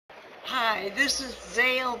Hi, this is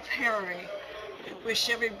Zale Parry. I wish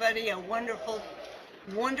everybody a wonderful,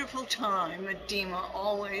 wonderful time at DEMA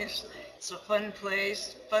always. It's a fun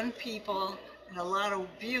place, fun people, and a lot of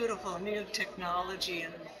beautiful new technology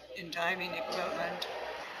in diving equipment.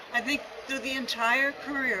 I think through the entire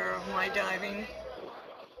career of my diving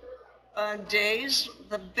days,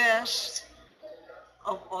 the best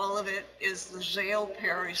of all of it is the Zale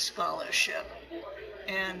Parry Scholarship.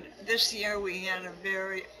 And this year we had a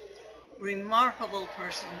very remarkable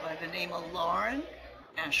person by the name of Lauren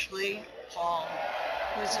Ashley Hall,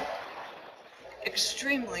 who's an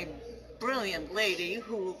extremely brilliant lady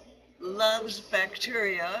who loves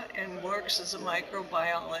bacteria and works as a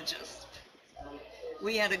microbiologist.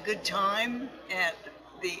 We had a good time at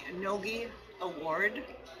the Nogi Award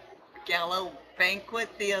Gala banquet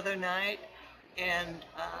the other night, and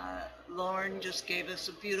Lauren just gave us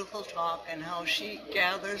a beautiful talk on how she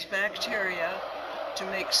gathers bacteria to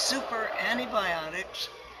make super antibiotics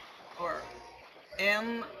for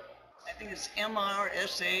I think it's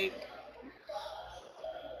MRSA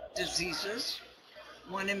diseases.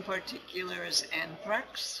 One in particular is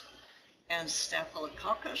anthrax and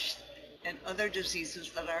staphylococcus and other diseases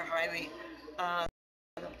that are highly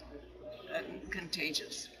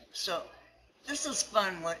contagious. So this is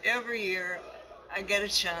fun. Every year I get a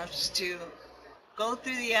chance to go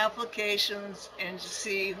through the applications and to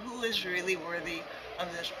see who is really worthy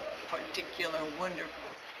of this particular wonderful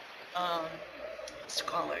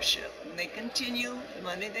scholarship. And they continue, the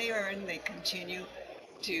money they earn, they continue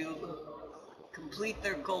to complete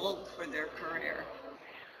their goal for their career.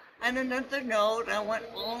 On another note, I want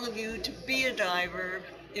all of you to be a diver.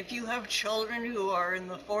 If you have children who are in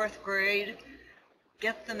the 4th grade,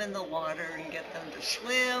 get them in the water and get them to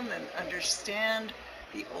swim and understand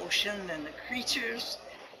the ocean and the creatures,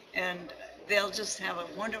 and they'll just have a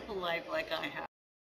wonderful life like I have.